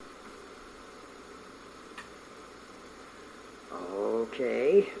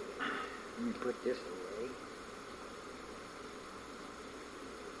Okay, let me put this away.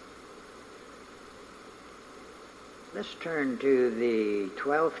 Let's turn to the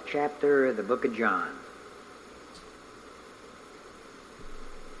 12th chapter of the book of John.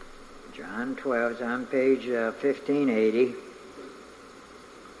 John 12 is on page 1580.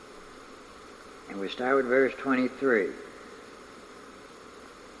 And we start with verse 23.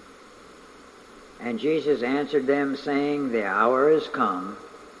 And Jesus answered them, saying, The hour is come,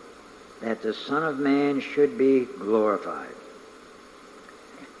 that the Son of Man should be glorified.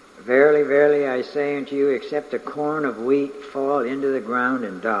 Verily, verily, I say unto you, except a corn of wheat fall into the ground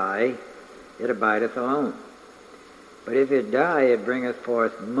and die, it abideth alone. But if it die, it bringeth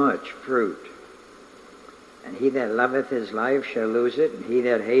forth much fruit. And he that loveth his life shall lose it, and he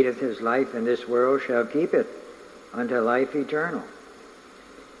that hateth his life in this world shall keep it unto life eternal.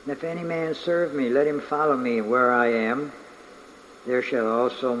 And if any man serve me, let him follow me where I am. There shall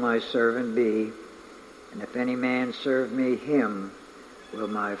also my servant be. And if any man serve me, him will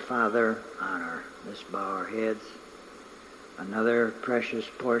my Father honor. Let's bow our heads. Another precious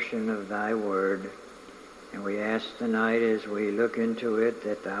portion of thy word. And we ask tonight as we look into it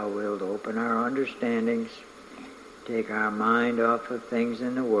that thou wilt open our understandings, take our mind off of things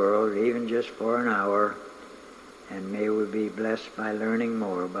in the world, even just for an hour, and may we be blessed by learning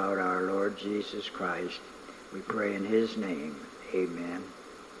more about our Lord Jesus Christ. We pray in his name. Amen.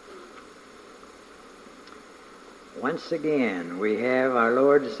 Once again, we have our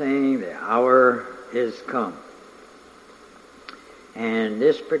Lord saying, the hour is come. And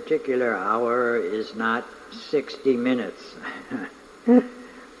this particular hour is not 60 minutes.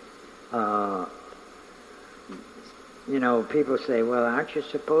 People say, well, aren't you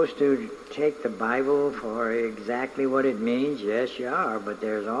supposed to take the Bible for exactly what it means? Yes, you are, but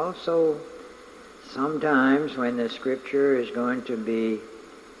there's also sometimes when the Scripture is going to be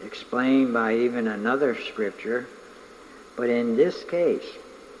explained by even another Scripture. But in this case,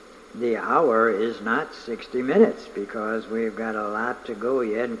 the hour is not 60 minutes because we've got a lot to go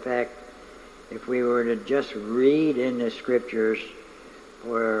yet. In fact, if we were to just read in the Scriptures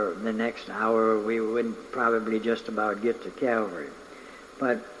for the next hour, we wouldn't probably just about get to Calvary.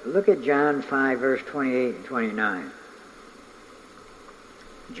 But look at John 5, verse 28 and 29.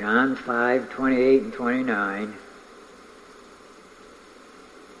 John 5, 28 and 29.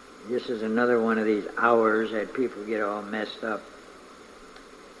 This is another one of these hours that people get all messed up.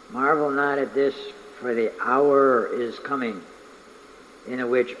 Marvel not at this, for the hour is coming, in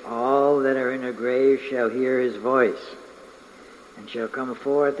which all that are in the grave shall hear his voice, and shall come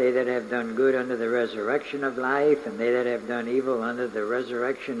forth, they that have done good unto the resurrection of life, and they that have done evil unto the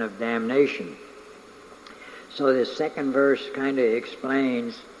resurrection of damnation. So this second verse kind of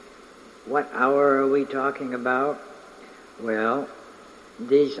explains what hour are we talking about? Well,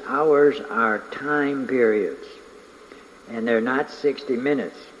 these hours are time periods, and they're not 60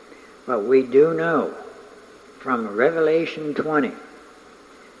 minutes. But we do know from Revelation 20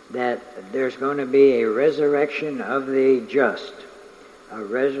 that there's going to be a resurrection of the just, a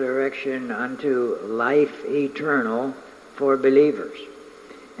resurrection unto life eternal for believers.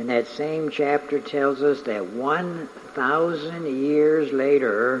 And that same chapter tells us that 1,000 years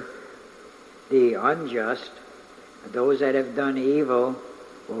later, the unjust, those that have done evil,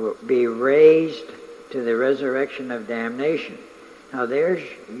 will be raised to the resurrection of damnation. Now there's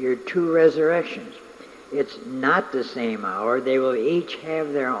your two resurrections. It's not the same hour. They will each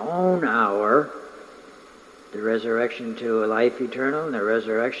have their own hour, the resurrection to life eternal and the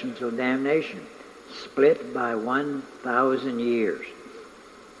resurrection to damnation, split by 1,000 years.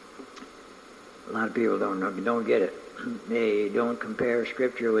 A lot of people don't get it. They don't compare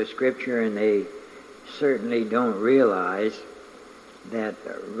Scripture with Scripture, and they certainly don't realize that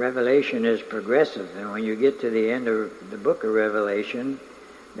Revelation is progressive. And when you get to the end of the book of Revelation,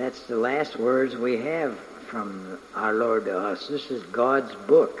 that's the last words we have from our Lord to us. This is God's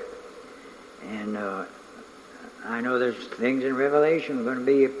book. And I know there's things in Revelation going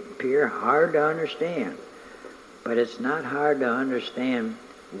to appear hard to understand. But it's not hard to understand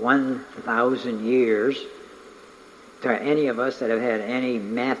 1,000 years to any of us that have had any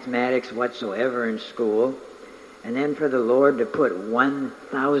mathematics whatsoever in school. And then for the Lord to put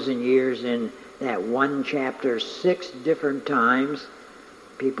 1,000 years in that one chapter 6 different times,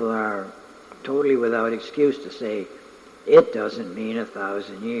 people are totally without excuse to say it doesn't mean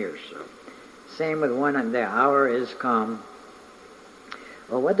 1,000 years. So, same with one, the hour is come.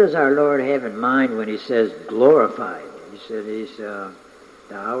 Well, what does our Lord have in mind when he says glorified? He said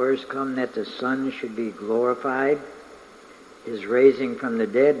the hour is come that the Son should be glorified. His raising from the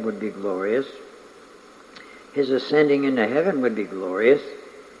dead would be glorious. His ascending into heaven would be glorious.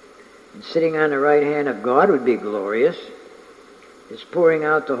 And sitting on the right hand of God would be glorious. His pouring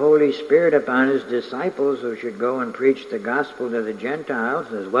out the Holy Spirit upon His disciples who should go and preach the gospel to the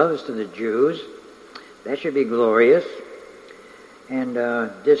Gentiles as well as to the Jews. That should be glorious. And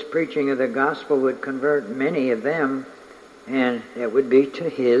this preaching of the gospel would convert many of them, and it would be to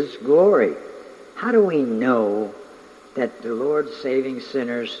His glory. How do we know that the Lord saving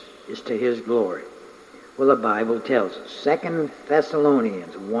sinners is to His glory? Well, the Bible tells us. 2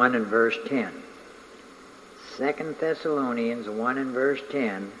 Thessalonians 1 and verse 10. 2 Thessalonians 1 and verse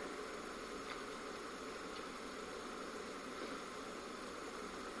 10.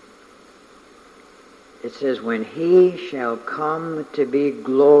 It says, when He shall come to be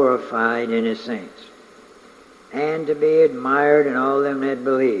glorified in His saints, and to be admired in all them that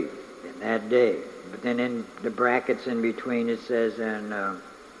believe in that day. But then in the brackets in between it says, and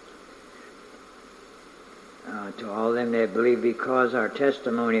to all them that believe, because our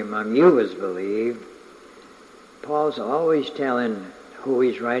testimony among you is believed. Paul's always telling who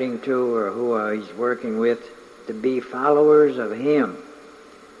he's writing to or who he's working with to be followers of him.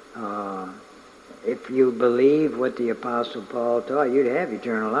 If you believe what the Apostle Paul taught, you'd have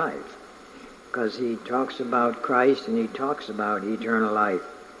eternal life. Because he talks about Christ and he talks about eternal life.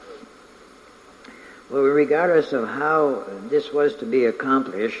 Well, regardless of how this was to be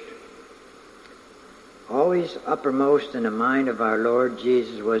accomplished, always uppermost in the mind of our Lord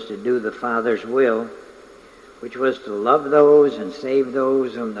Jesus was to do the Father's will, which was to love those and save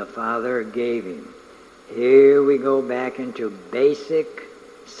those whom the Father gave Him. Here we go back into basic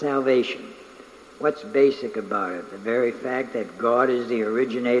salvation. What's basic about it? The very fact that God is the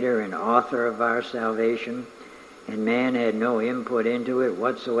originator and author of our salvation, and man had no input into it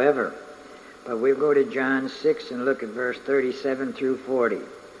whatsoever. But we'll go to John 6 and look at verse 37 through 40.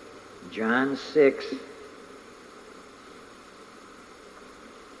 John 6,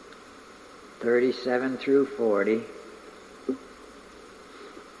 37 through 40.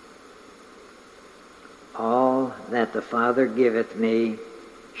 All that the Father giveth me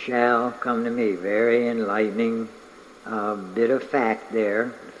shall come to me. Very enlightening bit of fact there.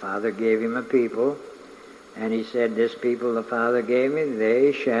 The Father gave Him a people, and He said, this people the Father gave me,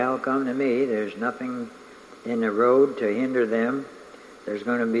 they shall come to me. There's nothing in the road to hinder them. There's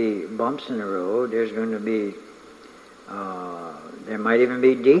going to be bumps in the road. There's going to be, there might even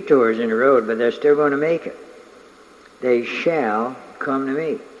be detours in the road, but they're still going to make it. They shall come to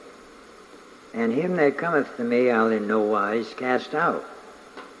me. And him that cometh to me I'll in no wise cast out.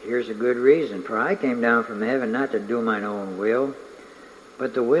 Here's a good reason. For I came down from heaven not to do mine own will,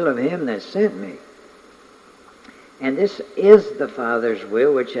 but the will of Him that sent me. And this is the Father's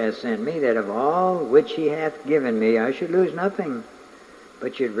will which has sent me, that of all which He hath given me I should lose nothing,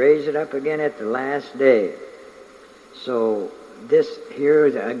 but should raise it up again at the last day. So this here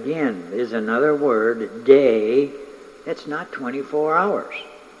again is another word, day. It's not 24 hours.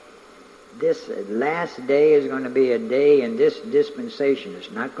 This last day is going to be a day in this dispensation.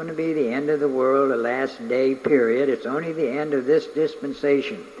 It's not going to be the end of the world, a last day period. It's only the end of this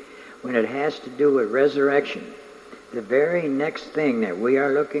dispensation when it has to do with resurrection. The very next thing that we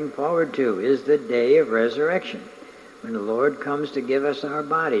are looking forward to is the day of resurrection, when the Lord comes to give us our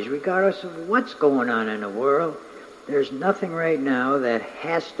bodies. Regardless of what's going on in the world, there's nothing right now that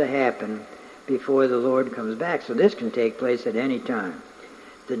has to happen before the Lord comes back. So this can take place at any time.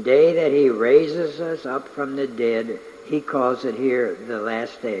 The day that He raises us up from the dead, He calls it here the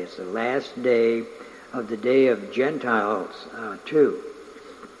last day. It's the last day of the day of Gentiles too.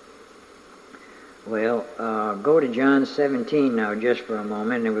 Well, go to John 17 now just for a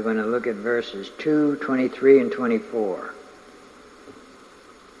moment, and we're going to look at verses 2, 23, and 24.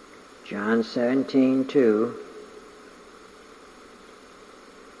 John 17, 2.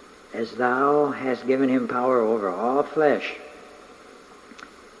 As thou hast given Him power over all flesh,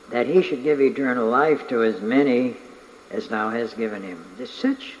 that He should give eternal life to as many as thou hast given Him. There's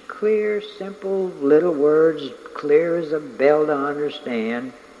such clear, simple little words, clear as a bell to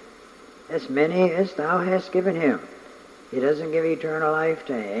understand. As many as thou hast given Him. He doesn't give eternal life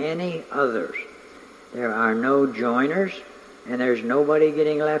to any others. There are no joiners, and there's nobody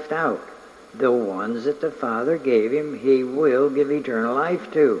getting left out. The ones that the Father gave Him, He will give eternal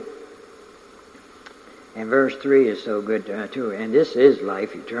life to. And verse 3 is so good too. And this is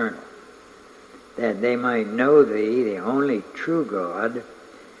life eternal, that they might know Thee, the only true God,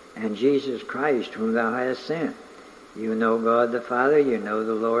 and Jesus Christ, whom Thou hast sent. You know God the Father, you know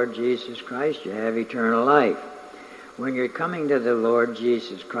the Lord Jesus Christ, you have eternal life. When you're coming to the Lord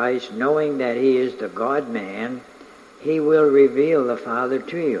Jesus Christ, knowing that He is the God-man, He will reveal the Father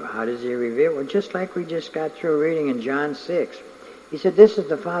to you. How does he reveal? Well, just like we just got through reading in John 6. He said, this is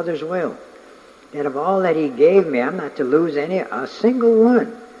the Father's will, that of all that he gave me, I'm not to lose a single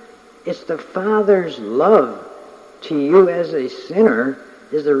one. It's the Father's love to you as a sinner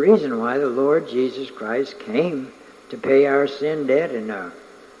is the reason why the Lord Jesus Christ came to pay our sin debt and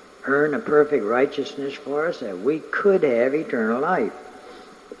earn a perfect righteousness for us that we could have eternal life.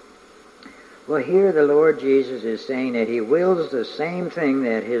 Well, here the Lord Jesus is saying that he wills the same thing,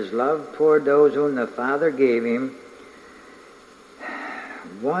 that his love toward those whom the Father gave him,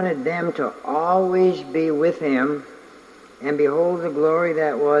 wanted them to always be with him and behold the glory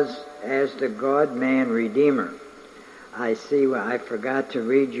that was as the God-man Redeemer. I forgot to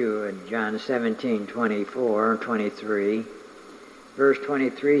read you John 17:24-23. Verse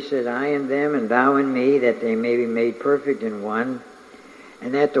 23 says, I in them and thou in me, that they may be made perfect in one,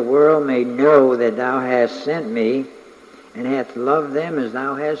 and that the world may know that thou hast sent me, and hast loved them as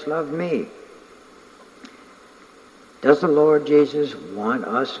thou hast loved me. Does the Lord Jesus want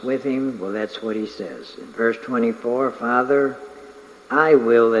us with him? Well, that's what he says. In verse 24, Father, I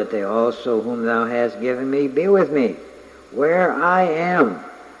will that they also whom thou hast given me be with me, where I am,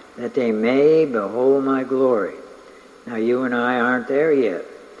 that they may behold my glory. Now, you and I aren't there yet.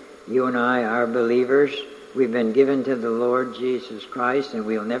 You and I are believers. We've been given to the Lord Jesus Christ, and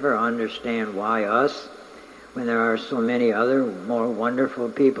we'll never understand why us, when there are so many other more wonderful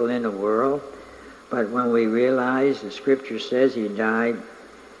people in the world. But when we realize the Scripture says he died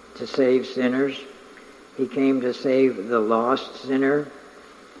to save sinners, he came to save the lost sinner,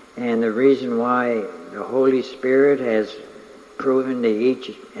 and the reason why the Holy Spirit has proven to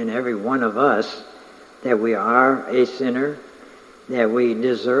each and every one of us that we are a sinner, that we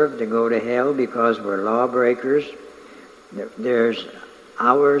deserve to go to hell because we're lawbreakers. There's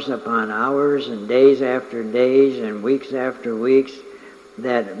hours upon hours and days after days and weeks after weeks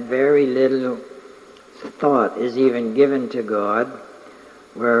that very little thought is even given to God,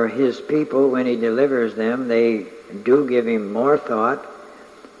 where his people, when he delivers them, they do give him more thought,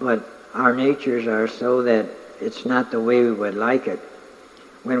 but our natures are so that it's not the way we would like it.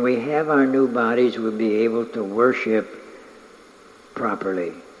 When we have our new bodies, we'll be able to worship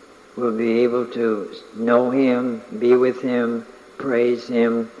properly. We'll be able to know him, be with him, praise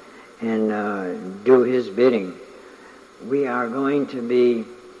him, and do his bidding. We are going to be,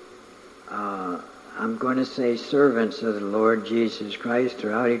 I'm going to say, servants of the Lord Jesus Christ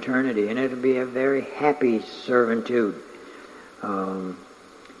throughout eternity, and it'll be a very happy servitude.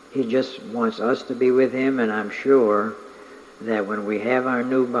 He just wants us to be with him, and I'm sure that when we have our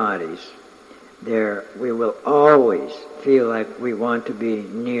new bodies, we will always feel like we want to be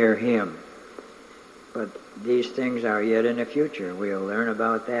near him. But these things are yet in the future. We'll learn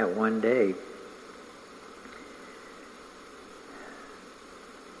about that one day.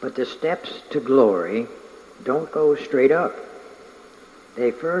 But the steps to glory don't go straight up.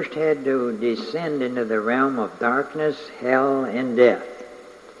 They first had to descend into the realm of darkness, hell, and death.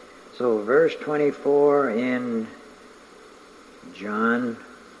 So verse 24 in John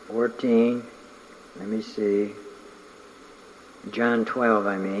 14, let me see, John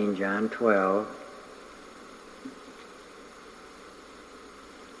 12, John 12.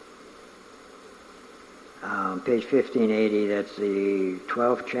 Page 1580, that's the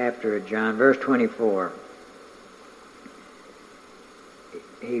 12th chapter of John, verse 24.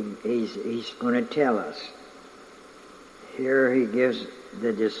 He's going to tell us. Here he gives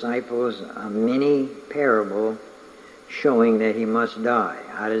the disciples a mini parable showing that he must die.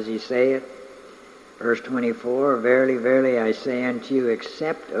 How does he say it? Verse 24, Verily, verily, I say unto you,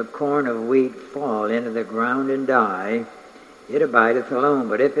 except a corn of wheat fall into the ground and die, it abideth alone.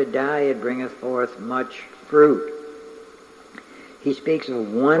 But if it die, it bringeth forth much fruit. He speaks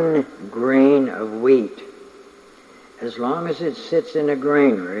of one grain of wheat. As long as it sits in a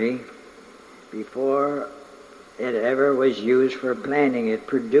granary, before it ever was used for planting, it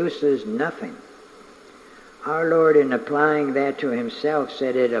produces nothing. Our Lord, in applying that to himself,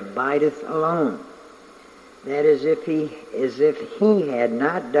 said it abideth alone. That is, if he had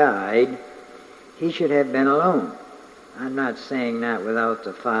not died, he should have been alone. I'm not saying not without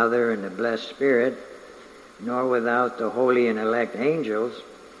the Father and the blessed Spirit, nor without the holy and elect angels,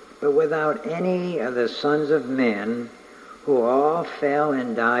 but without any of the sons of men who all fell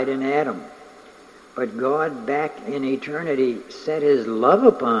and died in Adam. But God back in eternity set his love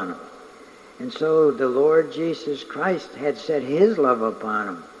upon them. And so the Lord Jesus Christ had set his love upon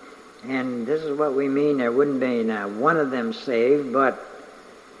them. And this is what we mean, there wouldn't be one of them saved, but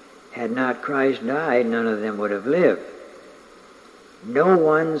had not Christ died, none of them would have lived. no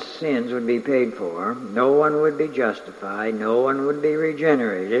one's sins would be paid for, no one would be justified, no one would be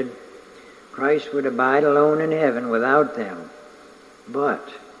regenerated. Christ would abide alone in heaven without them. But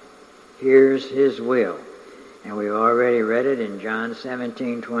here's his will. And we already read it in John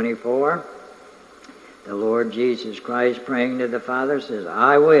 17:24. The Lord Jesus Christ, praying to the Father, says,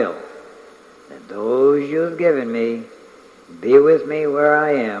 I will that those you have given me be with me where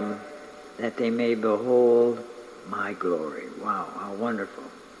I am, that they may behold my glory. Wow, how wonderful.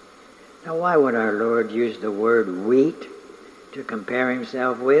 Now, why would our Lord use the word wheat to compare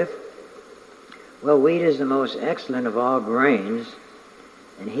himself with? Well, wheat is the most excellent of all grains,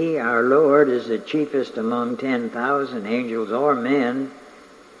 and he, our Lord, is the chiefest among 10,000 angels or men.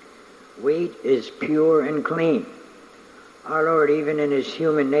 Wheat is pure and clean. Our Lord, even in his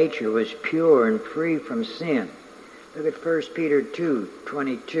human nature, was pure and free from sin. Look at 1 Peter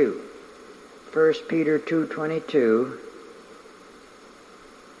 2:22. 1 Peter 2:22,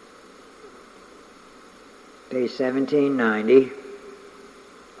 page 1790.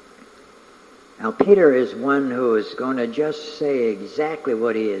 Now, Peter is one who is going to just say exactly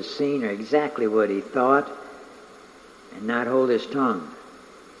what he has seen or exactly what he thought and not hold his tongue.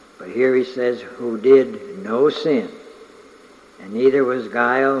 But here he says, who did no sin, and neither was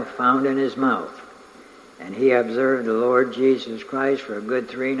guile found in his mouth. And he observed the Lord Jesus Christ for a good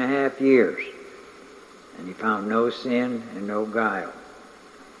 3.5 years. And he found no sin and no guile.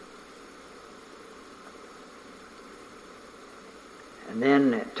 And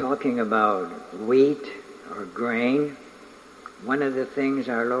then talking about wheat or grain, one of the things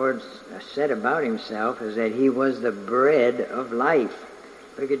our Lord said about himself is that he was the bread of life.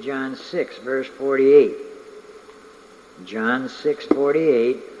 Look at John 6, verse 48. John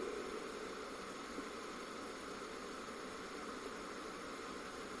 6:48.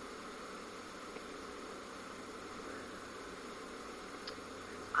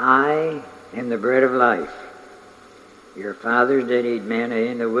 I am the bread of life. Your fathers did eat manna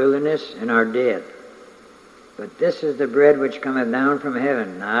in the wilderness and are dead. But this is the bread which cometh down from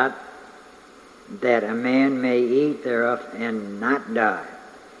heaven, not that a man may eat thereof and not die.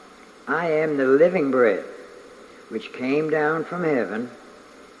 I am the living bread which came down from heaven.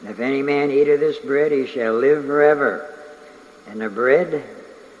 And if any man eat of this bread, he shall live forever. And the bread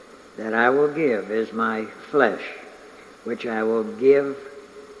that I will give is my flesh, which I will give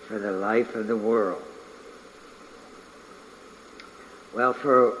for the life of the world. Well,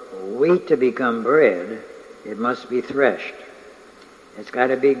 for wheat to become bread, it must be threshed. It's got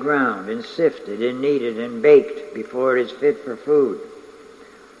to be ground and sifted and kneaded and baked before it is fit for food.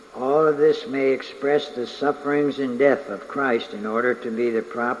 All of this may express the sufferings and death of Christ in order to be the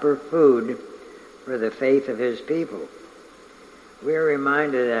proper food for the faith of his people. We are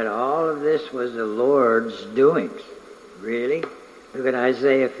reminded that all of this was the Lord's doings. Really? Look at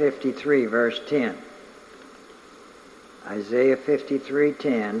Isaiah 53, verse 10. Isaiah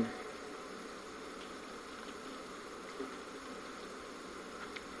 53:10.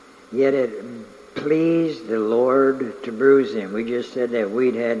 Yet it pleased the Lord to bruise him. We just said that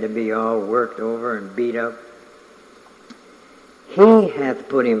wheat had to be all worked over and beat up. He hath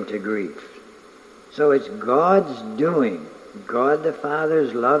put him to grief. So it's God's doing. God the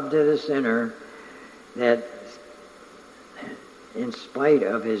Father's love to the sinner, that in spite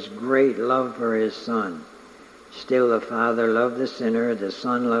of his great love for his Son, still the Father loved the sinner, the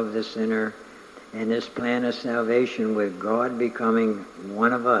Son loved the sinner, and this plan of salvation with God becoming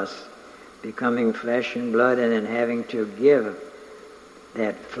one of us, becoming flesh and blood, and then having to give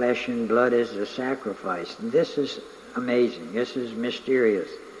that flesh and blood as a sacrifice. This is amazing. This is mysterious.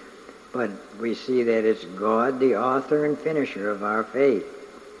 But we see that it's God, the author and finisher of our faith.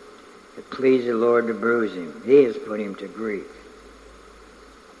 It pleased the Lord to bruise him. He has put him to grief.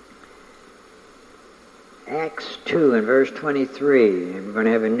 Acts 2 and verse 23. We're going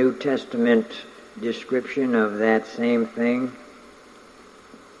to have a New Testament description of that same thing.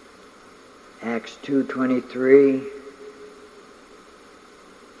 Acts 2:23.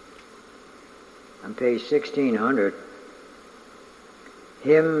 On page 1600.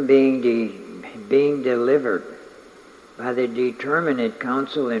 Him being delivered by the determinate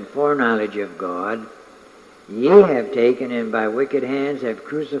counsel and foreknowledge of God, ye have taken and by wicked hands have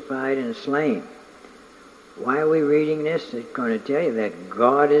crucified and slain. Why are we reading this? It's going to tell you that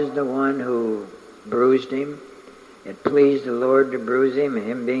God is the one who bruised him. It pleased the Lord to bruise him,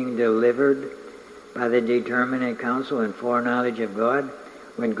 him being delivered by the determinate counsel and foreknowledge of God.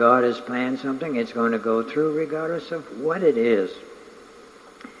 When God has planned something, it's going to go through regardless of what it is.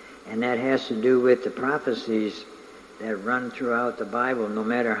 And that has to do with the prophecies that run throughout the Bible. No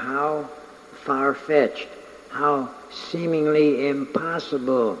matter how far-fetched, how seemingly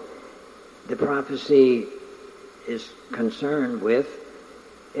impossible the prophecy is concerned with,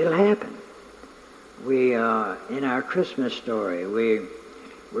 it'll happen. We, in our Christmas story,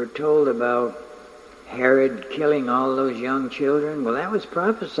 we're told about Herod killing all those young children. Well, that was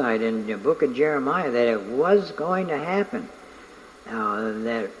prophesied in the book of Jeremiah that it was going to happen.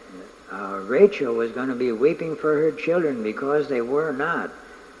 That Rachel was going to be weeping for her children because they were not.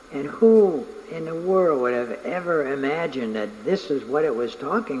 And who in the world would have ever imagined that this is what it was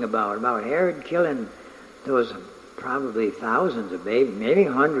talking about Herod killing those probably thousands of babies, maybe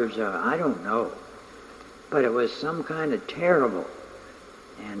hundreds of, I don't know. But it was some kind of terrible.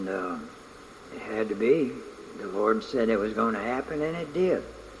 And it had to be. The Lord said it was going to happen, and it did.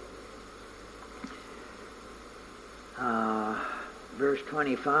 Verse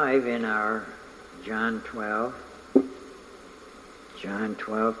 25 in our John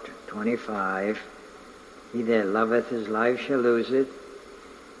 12:25. He that loveth his life shall lose it.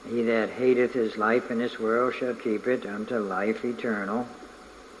 He that hateth his life in this world shall keep it unto life eternal.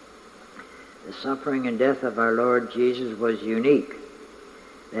 The suffering and death of our Lord Jesus was unique.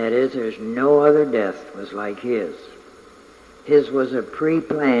 That is, there's no other death was like his. His was a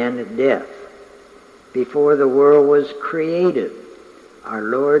pre-planned death. Before the world was created, our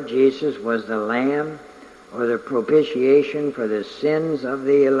Lord Jesus was the Lamb or the propitiation for the sins of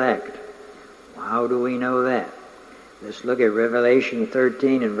the elect. How do we know that? Let's look at Revelation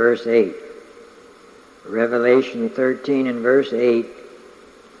 13 and verse 8. Revelation 13 and verse 8.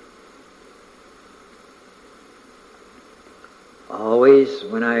 Always,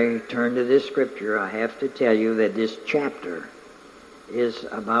 when I turn to this scripture, I have to tell you that this chapter is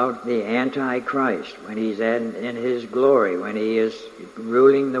about the Antichrist, when he's in his glory, when he is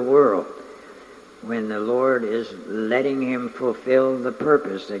ruling the world, when the Lord is letting him fulfill the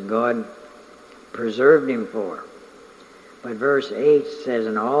purpose that God preserved him for. But verse 8 says,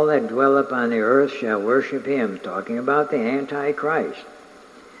 and all that dwell upon the earth shall worship him, talking about the Antichrist.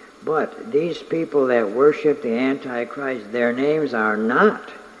 But these people that worship the Antichrist, their names are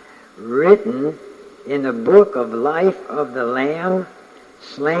not written in the book of life of the Lamb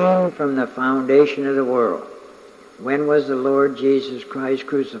slain from the foundation of the world. When was the Lord Jesus Christ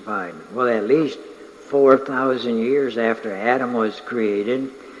crucified? Well, at least 4,000 years after Adam was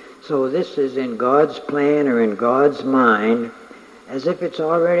created. So this is in God's plan or in God's mind as if it's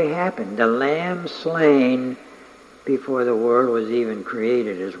already happened. The Lamb slain before the world was even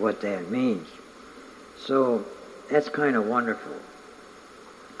created is what that means. So that's kind of wonderful.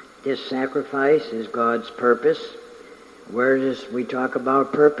 This sacrifice is God's purpose. Where does we talk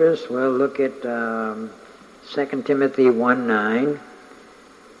about purpose? Well, look at 2 Timothy 1:9.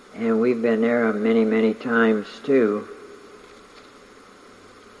 And we've been there many, many times too.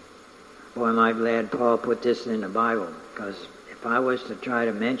 Boy, am I glad Paul put this in the Bible, because if I was to try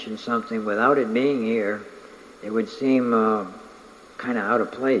to mention something without it being here, it would seem kind of out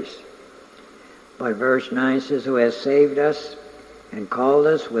of place. But verse 9 says, who has saved us and called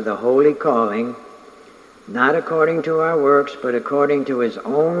us with a holy calling, not according to our works, but according to his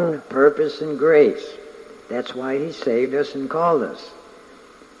own purpose and grace. That's why he saved us and called us.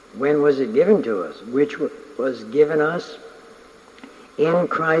 When was it given to us? Which was given us in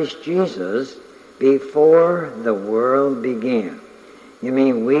Christ Jesus before the world began. You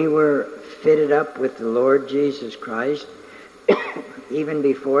mean we were fitted up with the Lord Jesus Christ even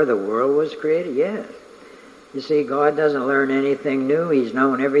before the world was created? Yes. You see, God doesn't learn anything new. He's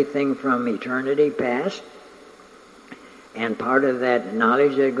known everything from eternity past. And part of that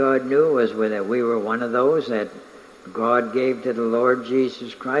knowledge that God knew was that we were one of those that God gave to the Lord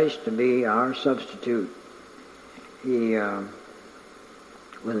Jesus Christ to be our substitute. He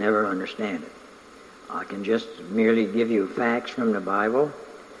will never understand it. I can just merely give you facts from the Bible.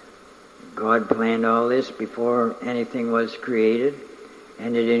 God planned all this before anything was created,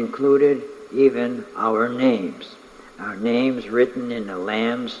 and it included even our names written in the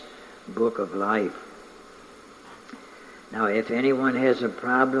Lamb's book of life. Now, if anyone has a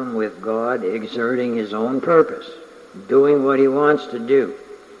problem with God exerting his own purpose, doing what he wants to do,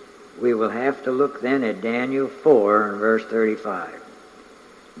 we will have to look then at Daniel 4 and verse 35.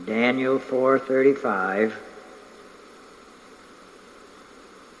 Daniel 4:35.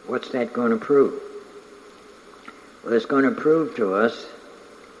 What's that going to prove? Well, it's going to prove to us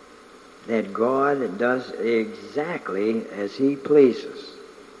that God does exactly as he pleases,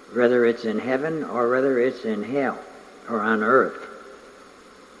 whether it's in heaven or whether it's in hell or on earth.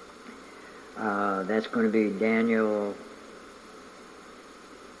 That's going to be Daniel.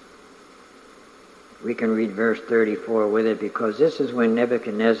 We can read verse 34 with it, because this is when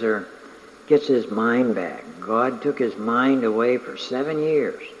Nebuchadnezzar gets his mind back. God took his mind away for 7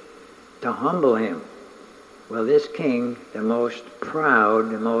 years to humble him. Well, this king, the most proud,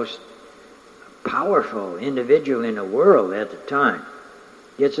 the most powerful individual in the world at the time,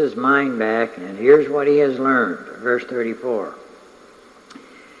 gets his mind back, and here's what he has learned. Verse 34.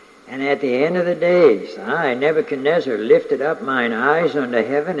 And at the end of the days, I, Nebuchadnezzar, lifted up mine eyes unto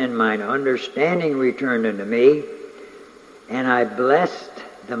heaven, and mine understanding returned unto me. And I blessed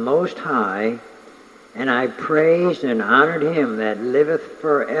the Most High, and I praised and honored him that liveth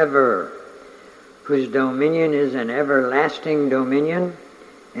forever, whose dominion is an everlasting dominion,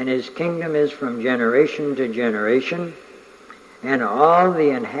 and his kingdom is from generation to generation. And all the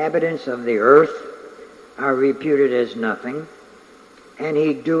inhabitants of the earth are reputed as nothing. And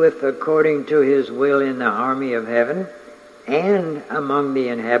he doeth according to his will in the army of heaven, and among the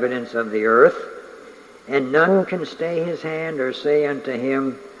inhabitants of the earth. And none can stay his hand or say unto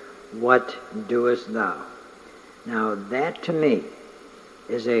him, What doest thou? Now that to me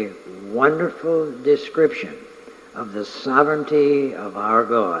is a wonderful description of the sovereignty of our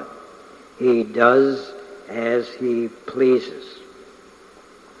God. He does as he pleases.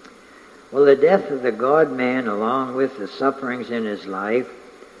 Well, the death of the God-man, along with the sufferings in his life,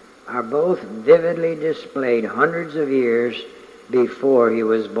 are both vividly displayed hundreds of years before he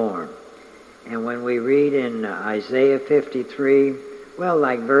was born. And when we read in Isaiah 53, well,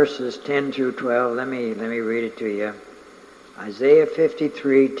 like verses 10 through 12, let me read it to you. Isaiah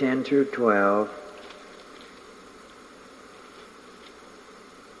 53, 10 through 12.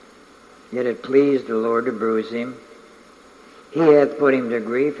 Yet it pleased the Lord to bruise him. He hath put him to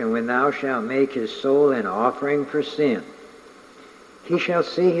grief, and when thou shalt make his soul an offering for sin, he shall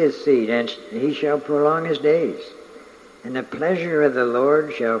see his seed, and he shall prolong his days. And the pleasure of the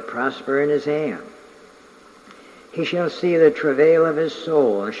Lord shall prosper in his hand. He shall see the travail of his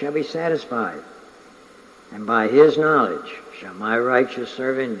soul, and shall be satisfied. And by his knowledge shall my righteous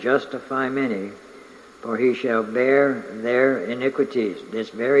servant justify many, for he shall bear their iniquities. This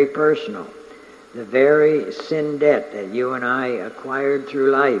very personal, the very sin debt that you and I acquired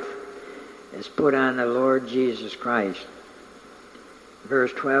through life is put on the Lord Jesus Christ.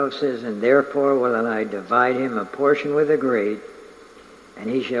 Verse 12 says, And therefore will I divide him a portion with the great, and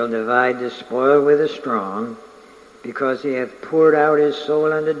he shall divide the spoil with the strong, because he hath poured out his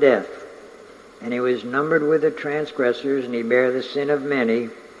soul unto death. And he was numbered with the transgressors, and he bare the sin of many,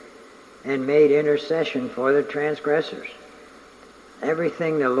 and made intercession for the transgressors.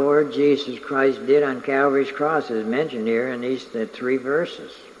 Everything the Lord Jesus Christ did on Calvary's cross is mentioned here in these 3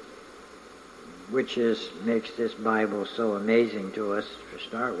 verses, which makes this Bible so amazing to us to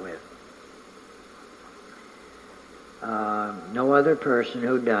start with. No other person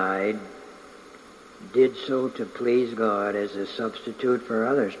who died did so to please God as a substitute for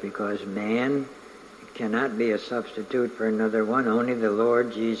others, because man cannot be a substitute for another one. Only the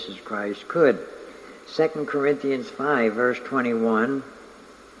Lord Jesus Christ could. 2 Corinthians 5, verse 21.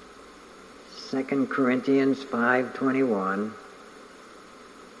 2 Corinthians 5:21.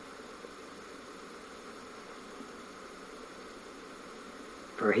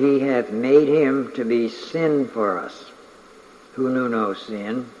 For he hath made him to be sin for us, who knew no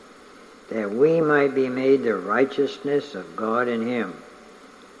sin, that we might be made the righteousness of God in him.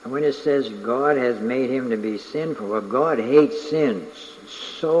 And when it says God has made him to be sinful, well, God hates sin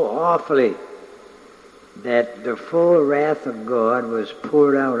so awfully that the full wrath of God was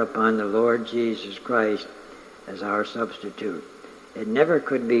poured out upon the Lord Jesus Christ as our substitute. It never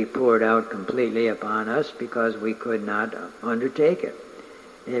could be poured out completely upon us because we could not undertake it.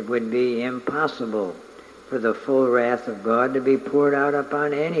 It would be impossible for the full wrath of God to be poured out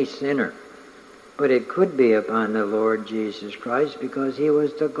upon any sinner. But it could be upon the Lord Jesus Christ because he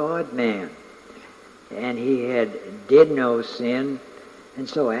was the God-man. And he did no sin. And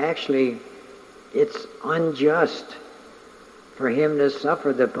so actually it's unjust for him to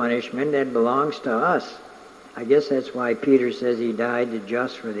suffer the punishment that belongs to us. I guess that's why Peter says he died the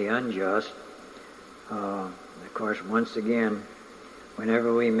just for the unjust. Of course, once again,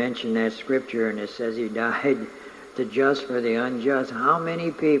 whenever we mention that scripture and it says he died the just for the unjust, how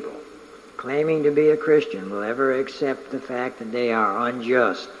many people claiming to be a Christian will ever accept the fact that they are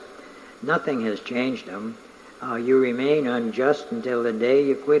unjust? Nothing has changed them. You remain unjust until the day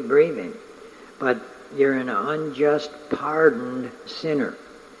you quit breathing. But you're an unjust, pardoned sinner.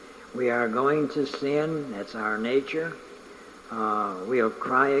 We are going to sin. That's our nature. We'll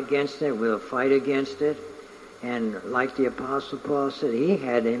cry against it. We'll fight against it. And like the Apostle Paul said, he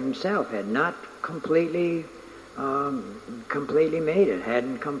had not completely made it,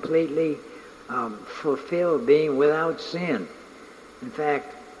 hadn't completely fulfilled being without sin. In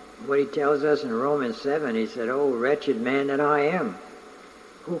fact, what he tells us in Romans 7, he said, "Oh, wretched man that I am,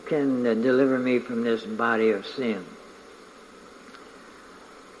 who can deliver me from this body of sin?"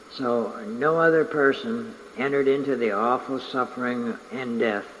 So no other person entered into the awful suffering and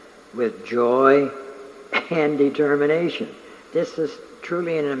death with joy and determination. This is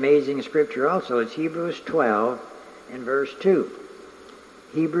truly an amazing scripture also. It's Hebrews 12 and verse 2.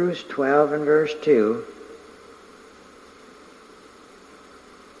 Hebrews 12 and verse 2.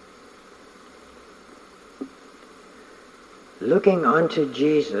 "Looking unto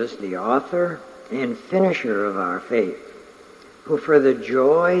Jesus, the author and finisher of our faith, who for the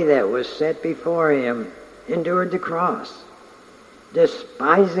joy that was set before him endured the cross,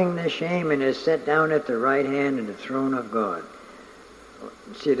 despising the shame, and is set down at the right hand of the throne of God."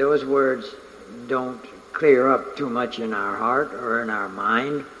 See, those words don't clear up too much in our heart or in our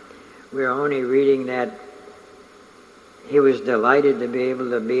mind. We're only reading that he was delighted to be able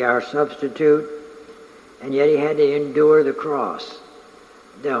to be our substitute, and yet he had to endure the cross.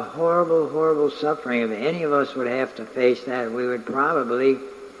 The horrible, horrible suffering, if any of us would have to face that, we would probably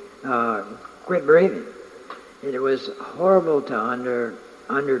quit breathing. It was horrible to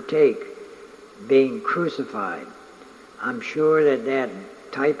undertake being crucified. I'm sure that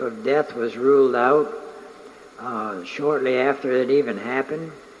type of death was ruled out shortly after it even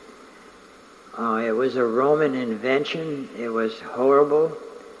happened. It was a Roman invention. It was horrible.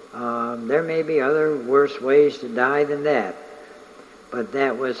 There may be other worse ways to die than that, but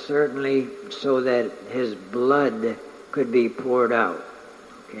that was certainly so that his blood could be poured out.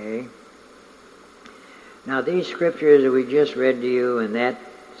 Okay? Now these scriptures that we just read to you and that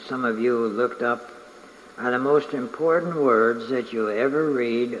some of you looked up are the most important words that you'll ever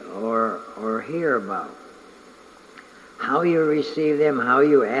read or hear about. How you receive them, how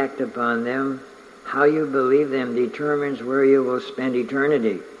you act upon them, how you believe them determines where you will spend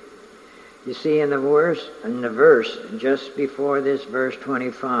eternity. You see, in the verse just before this, verse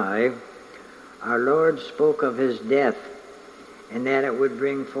 25, our Lord spoke of his death and that it would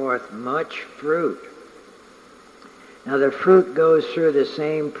bring forth much fruit. Now the fruit goes through the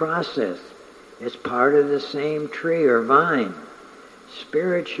same process. It's part of the same tree or vine.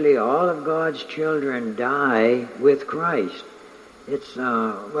 Spiritually, all of God's children die with Christ. It's,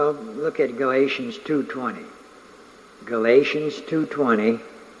 look at Galatians 2:20. Galatians 2:20.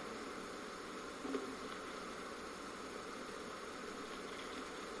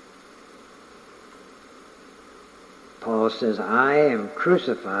 Paul says, "I am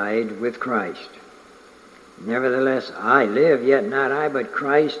crucified with Christ. Nevertheless, I live, yet not I, but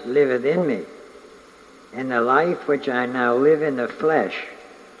Christ liveth in me. And the life which I now live in the flesh,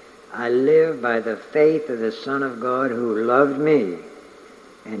 I live by the faith of the Son of God who loved me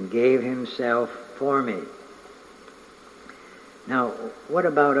and gave himself for me." Now, what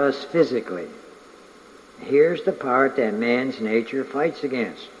about us physically? Here's the part that man's nature fights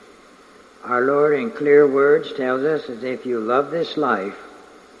against. Our Lord in clear words tells us that if you love this life,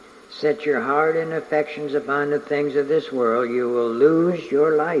 set your heart and affections upon the things of this world, you will lose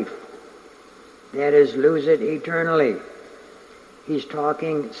your life. That is, lose it eternally. He's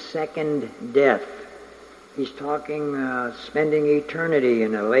talking second death. He's talking spending eternity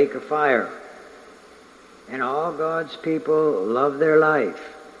in a lake of fire. And all God's people love their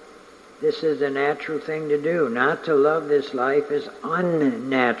life. This is a natural thing to do. Not to love this life is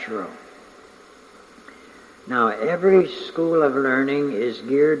unnatural. Now, every school of learning is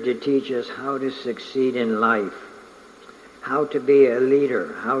geared to teach us how to succeed in life, how to be a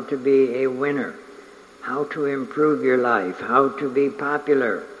leader, how to be a winner, how to improve your life, how to be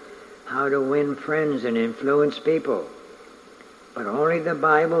popular, how to win friends and influence people. But only the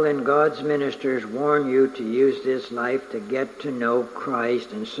Bible and God's ministers warn you to use this life to get to know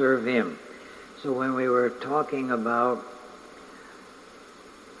Christ and serve him. So when we were talking about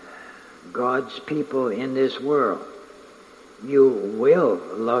God's people in this world, you will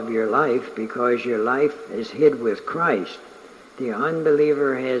love your life because your life is hid with Christ. The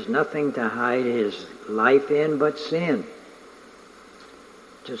unbeliever has nothing to hide his life in but sin.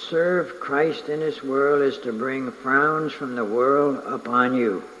 To serve Christ in this world is to bring frowns from the world upon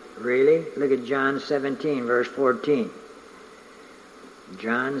you. Really? Look at John 17, verse 14.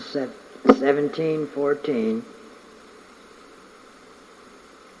 John 17:14.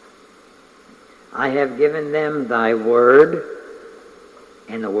 "I have given them thy word,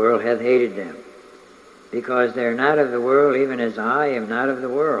 and the world hath hated them, because they are not of the world, even as I am not of the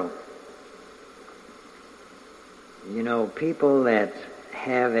world." You know, people that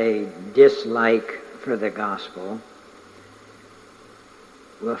have a dislike for the gospel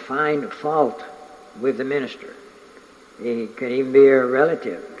will find fault with the minister. He could even be a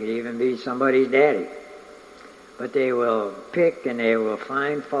relative, could even be somebody's daddy. But they will pick and they will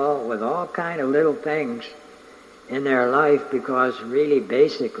find fault with all kind of little things in their life because really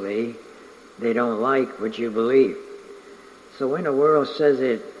basically they don't like what you believe. So when the world says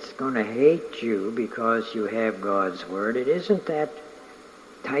it's going to hate you because you have God's Word, it isn't that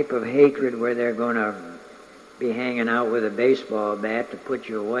type of hatred where they're going to be hanging out with a baseball bat to put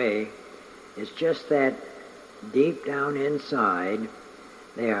you away. It's just that deep down inside,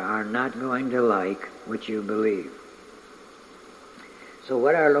 they are not going to like what you believe. So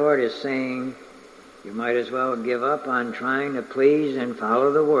what our Lord is saying, you might as well give up on trying to please and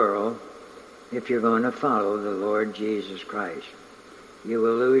follow the world if you're going to follow the Lord Jesus Christ. You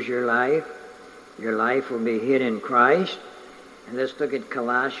will lose your life. Your life will be hid in Christ. And let's look at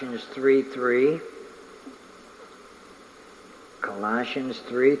Colossians 3:3. Colossians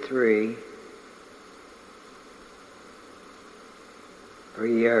 3:3. For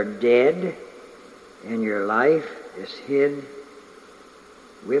ye are dead, and your life is hid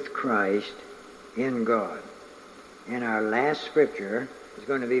with Christ in God. And our last scripture is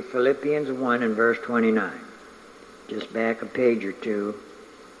going to be Philippians 1 and verse 29. Just back a page or two.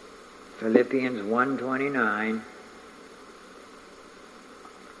 Philippians 1:29.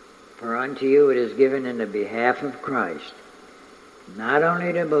 For unto you it is given in the behalf of Christ, not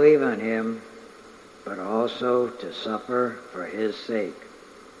only to believe on him, but also to suffer for his sake.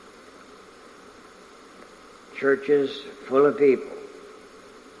 Churches full of people.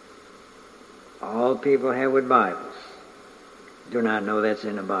 All people have with Bibles do not know that's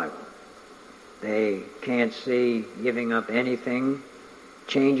in the Bible. They can't see giving up anything,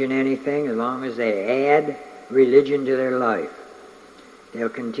 changing anything, as long as they add religion to their life. They'll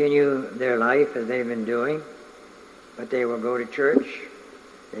continue their life as they've been doing, but they will go to church.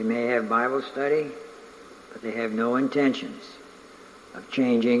 They may have Bible study, but they have no intentions of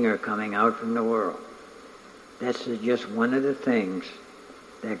changing or coming out from the world. That's just one of the things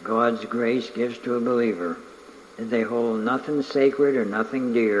that God's grace gives to a believer, that they hold nothing sacred or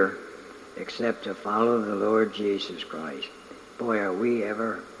nothing dear except to follow the Lord Jesus Christ. Boy, are we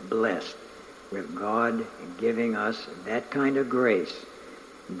ever blessed with God giving us that kind of grace,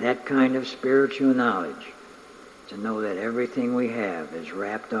 that kind of spiritual knowledge, to know that everything we have is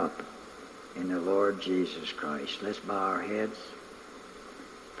wrapped up in the Lord Jesus Christ. Let's bow our heads.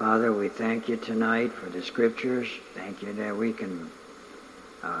 Father, we thank you tonight for the scriptures. Thank you that we can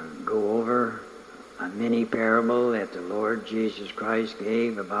go over a mini parable that the Lord Jesus Christ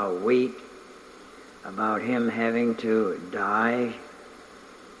gave about wheat, about him having to die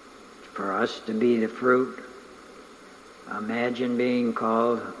for us to be the fruit. Imagine being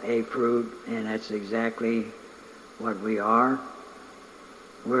called a fruit, and that's exactly what we are.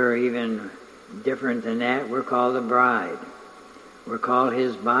 We're even different than that. We're called a bride. We're called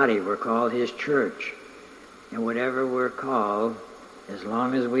his body. We're called his church. And whatever we're called, as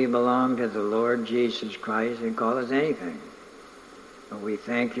long as we belong to the Lord Jesus Christ, they call us anything. But we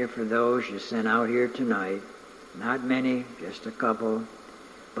thank you for those you sent out here tonight. Not many, just a couple,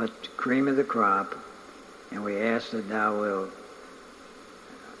 but cream of the crop. And we ask that thou will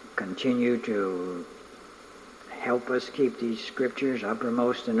continue to help us keep these scriptures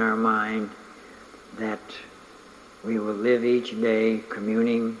uppermost in our mind, that we will live each day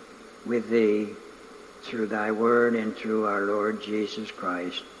communing with thee through thy word and through our Lord Jesus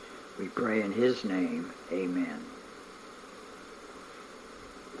Christ. We pray in his name. Amen.